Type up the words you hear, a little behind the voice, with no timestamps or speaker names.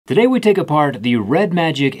Today we take apart the Red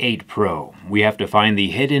Magic 8 Pro. We have to find the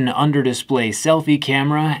hidden under-display selfie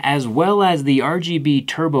camera, as well as the RGB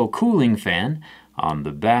turbo cooling fan on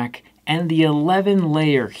the back, and the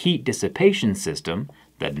 11-layer heat dissipation system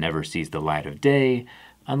that never sees the light of day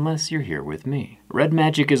unless you're here with me. Red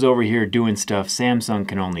Magic is over here doing stuff Samsung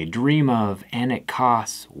can only dream of, and it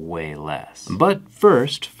costs way less. But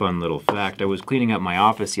first, fun little fact, I was cleaning up my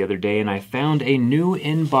office the other day and I found a new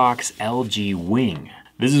in-box LG Wing.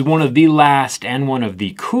 This is one of the last and one of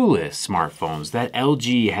the coolest smartphones that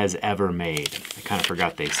LG has ever made. I kind of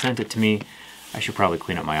forgot they sent it to me. I should probably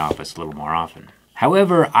clean up my office a little more often.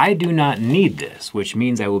 However, I do not need this, which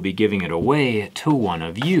means I will be giving it away to one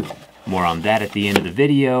of you. More on that at the end of the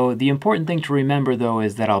video. The important thing to remember though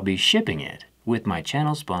is that I'll be shipping it with my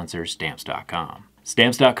channel sponsor, Stamps.com.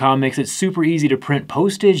 Stamps.com makes it super easy to print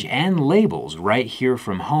postage and labels right here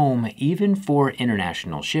from home, even for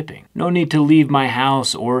international shipping. No need to leave my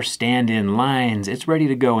house or stand in lines, it's ready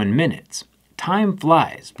to go in minutes. Time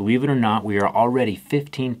flies. Believe it or not, we are already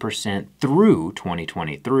 15% through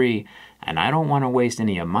 2023, and I don't want to waste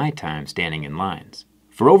any of my time standing in lines.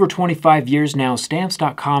 For over 25 years now,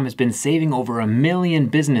 Stamps.com has been saving over 1 million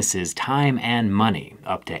businesses time and money,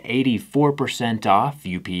 up to 84% off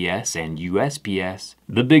UPS and USPS,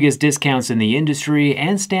 the biggest discounts in the industry,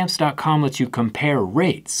 and Stamps.com lets you compare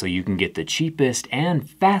rates so you can get the cheapest and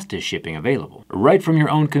fastest shipping available, right from your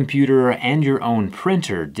own computer and your own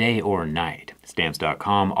printer, day or night.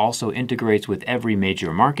 Stamps.com also integrates with every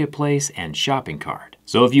major marketplace and shopping cart.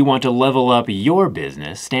 So if you want to level up your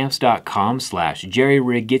business,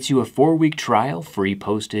 Stamps.com/JerryRig gets you a 4-week trial, free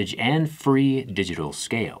postage, and free digital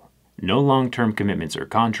scale. No long-term commitments or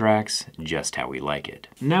contracts, just how we like it.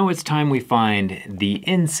 Now it's time we find the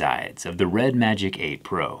insides of the Red Magic 8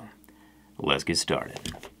 Pro. Let's get started.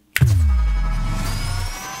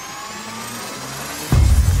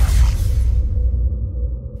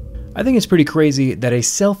 I think it's pretty crazy that a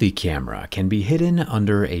selfie camera can be hidden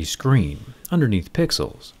under a screen, underneath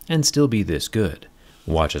pixels, and still be this good.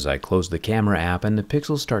 Watch as I close the camera app and the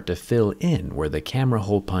pixels start to fill in where the camera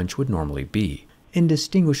hole punch would normally be,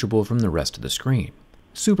 indistinguishable from the rest of the screen.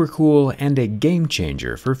 Super cool and a game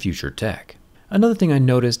changer for future tech. Another thing I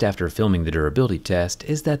noticed after filming the durability test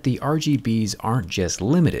is that the RGBs aren't just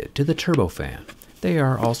limited to the turbofan. They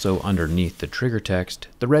are also underneath the trigger text,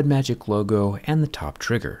 the Red Magic logo, and the top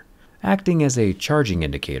trigger, acting as a charging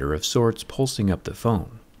indicator of sorts pulsing up the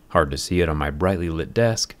phone. Hard to see it on my brightly lit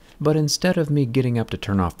desk, but instead of me getting up to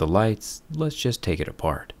turn off the lights, let's just take it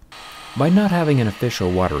apart. By not having an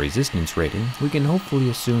official water resistance rating, we can hopefully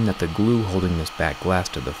assume that the glue holding this back glass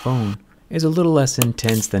to the phone is a little less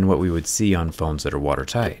intense than what we would see on phones that are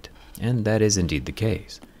watertight, and that is indeed the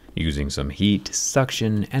case. Using some heat,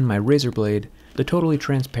 suction, and my razor blade, the totally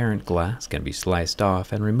transparent glass can be sliced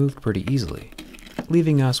off and removed pretty easily,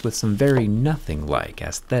 leaving us with some very nothing-like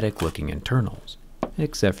aesthetic-looking internals,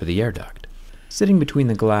 except for the air duct. Sitting between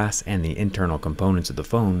the glass and the internal components of the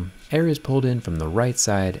phone, air is pulled in from the right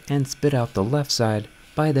side and spit out the left side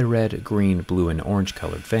by the red, green, blue, and orange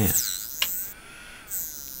colored fan.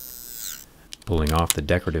 Pulling off the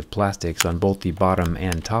decorative plastics on both the bottom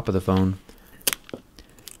and top of the phone,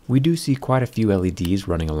 we do see quite a few LEDs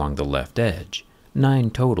running along the left edge,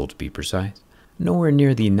 9 total to be precise. Nowhere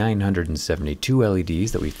near the 972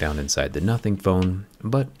 LEDs that we found inside the Nothing phone,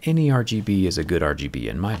 but any RGB is a good RGB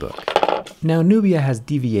in my book. Now Nubia has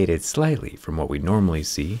deviated slightly from what we normally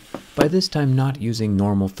see, by this time not using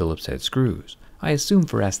normal Phillips head screws. I assume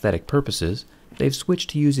for aesthetic purposes, they've switched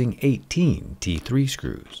to using 18 T3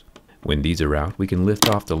 screws. When these are out, we can lift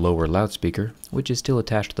off the lower loudspeaker, which is still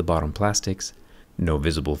attached to the bottom plastics. No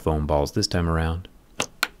visible foam balls this time around.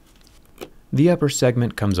 The upper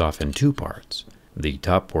segment comes off in 2 parts. The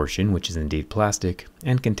top portion, which is indeed plastic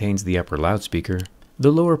and contains the upper loudspeaker.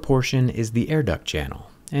 The lower portion is the air duct channel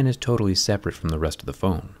and is totally separate from the rest of the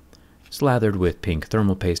phone. Slathered with pink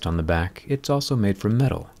thermal paste on the back, it's also made from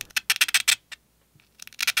metal,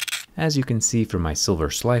 as you can see from my silver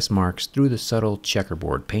slice marks through the subtle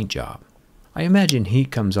checkerboard paint job. I imagine heat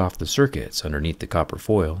comes off the circuits underneath the copper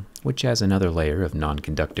foil, which has another layer of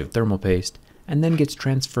non-conductive thermal paste, and then gets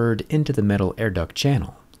transferred into the metal air duct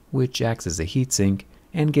channel, which acts as a heatsink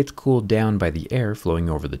and gets cooled down by the air flowing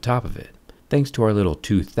over the top of it, thanks to our little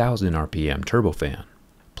 2000 RPM turbofan.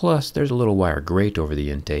 Plus, there's a little wire grate over the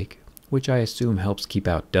intake, which I assume helps keep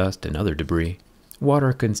out dust and other debris.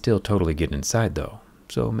 Water can still totally get inside though,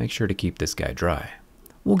 so make sure to keep this guy dry.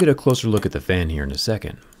 We'll get a closer look at the fan here in a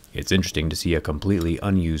second. It's interesting to see a completely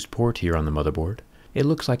unused port here on the motherboard. It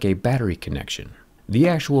looks like a battery connection. The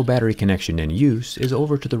actual battery connection in use is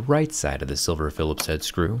over to the right side of the silver Phillips head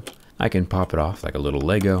screw, I can pop it off like a little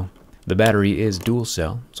Lego. The battery is dual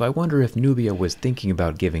cell, so I wonder if Nubia was thinking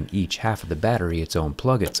about giving each half of the battery its own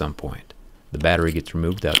plug at some point. The battery gets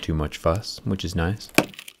removed without too much fuss, which is nice.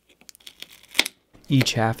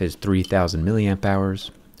 Each half is 3000 milliamp hours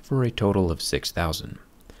for a total of 6000.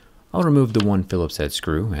 I'll remove the one Phillips head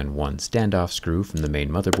screw and one standoff screw from the main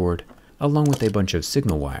motherboard, along with a bunch of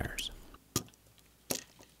signal wires.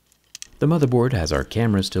 The motherboard has our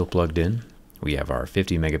camera still plugged in. We have our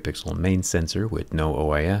 50 megapixel main sensor with no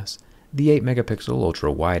OIS. The 8 megapixel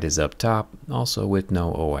ultra wide is up top, also with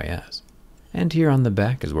no OIS. And here on the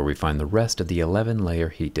back is where we find the rest of the 11-layer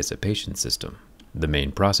heat dissipation system. The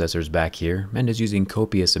main processor's back here and is using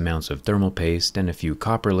copious amounts of thermal paste and a few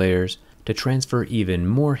copper layers to transfer even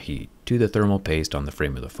more heat to the thermal paste on the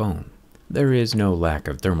frame of the phone. There is no lack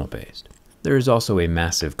of thermal paste. There is also a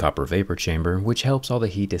massive copper vapor chamber which helps all the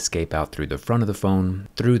heat escape out through the front of the phone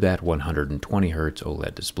through that 120Hz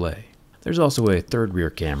OLED display. There's also a third rear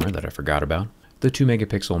camera that I forgot about. The 2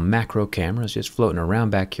 megapixel macro camera is just floating around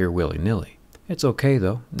back here willy-nilly. It's okay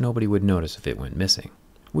though, nobody would notice if it went missing.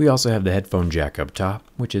 We also have the headphone jack up top,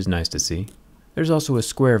 which is nice to see. There's also a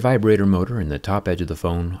square vibrator motor in the top edge of the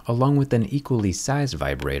phone, along with an equally sized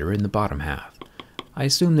vibrator in the bottom half. I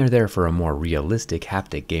assume they're there for a more realistic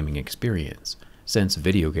haptic gaming experience. Since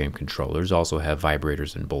video game controllers also have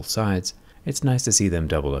vibrators on both sides, it's nice to see them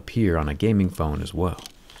double up here on a gaming phone as well.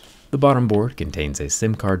 The bottom board contains a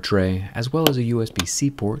SIM card tray, as well as a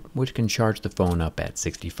USB-C port, which can charge the phone up at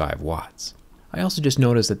 65 watts. I also just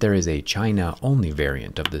noticed that there is a China-only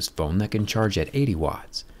variant of this phone that can charge at 80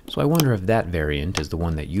 watts, so I wonder if that variant is the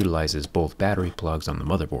one that utilizes both battery plugs on the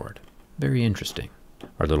motherboard. Very interesting.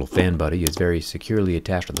 Our little fan buddy is very securely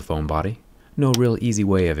attached to the phone body. No real easy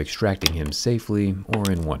way of extracting him safely or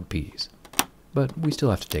in one piece. But we still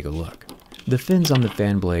have to take a look. The fins on the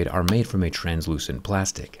fan blade are made from a translucent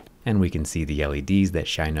plastic, and we can see the LEDs that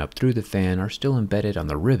shine up through the fan are still embedded on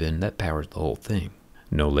the ribbon that powers the whole thing.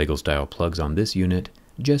 No Lego style plugs on this unit,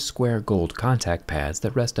 just square gold contact pads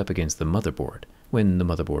that rest up against the motherboard when the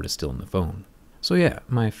motherboard is still in the phone. So yeah,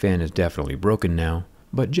 my fan is definitely broken now,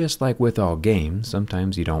 but just like with all games,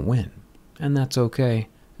 sometimes you don't win. And that's okay,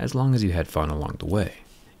 as long as you had fun along the way.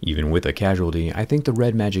 Even with a casualty, I think the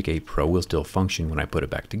Red Magic 8 Pro will still function when I put it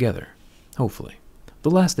back together. Hopefully.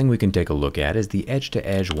 The last thing we can take a look at is the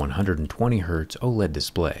edge-to-edge 120Hz OLED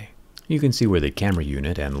display. You can see where the camera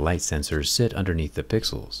unit and light sensors sit underneath the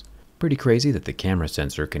pixels. Pretty crazy that the camera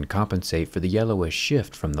sensor can compensate for the yellowish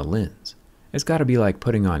shift from the lens. It's gotta be like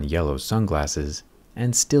putting on yellow sunglasses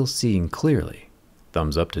and still seeing clearly.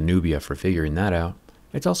 Thumbs up to Nubia for figuring that out.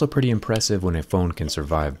 It's also pretty impressive when a phone can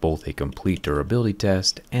survive both a complete durability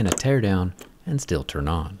test and a teardown and still turn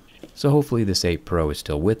on. So hopefully this 8 Pro is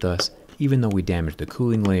still with us, even though we damaged the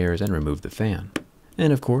cooling layers and removed the fan.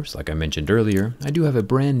 And of course, like I mentioned earlier, I do have a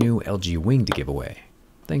brand new LG Wing to give away.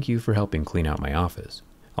 Thank you for helping clean out my office.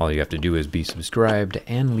 All you have to do is be subscribed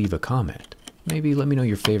and leave a comment. Maybe let me know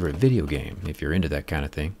your favorite video game if you're into that kind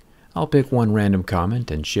of thing. I'll pick one random comment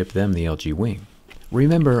and ship them the LG Wing.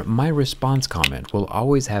 Remember, my response comment will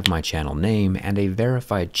always have my channel name and a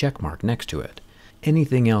verified checkmark next to it.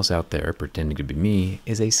 Anything else out there pretending to be me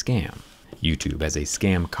is a scam. YouTube has a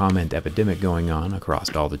scam comment epidemic going on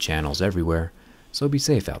across all the channels everywhere, so be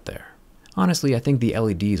safe out there. Honestly, I think the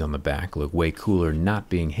LEDs on the back look way cooler not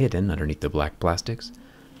being hidden underneath the black plastics,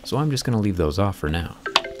 so I'm just going to leave those off for now.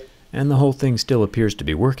 And the whole thing still appears to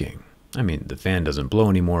be working. I mean, the fan doesn't blow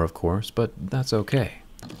anymore, of course, but that's okay.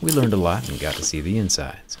 We learned a lot and got to see the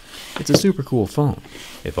insides. It's a super cool phone.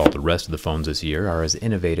 If all the rest of the phones this year are as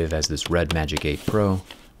innovative as this Red Magic 8 Pro,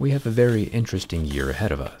 we have a very interesting year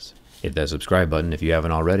ahead of us. Hit that subscribe button if you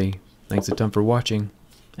haven't already. Thanks a ton for watching,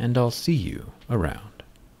 and I'll see you around.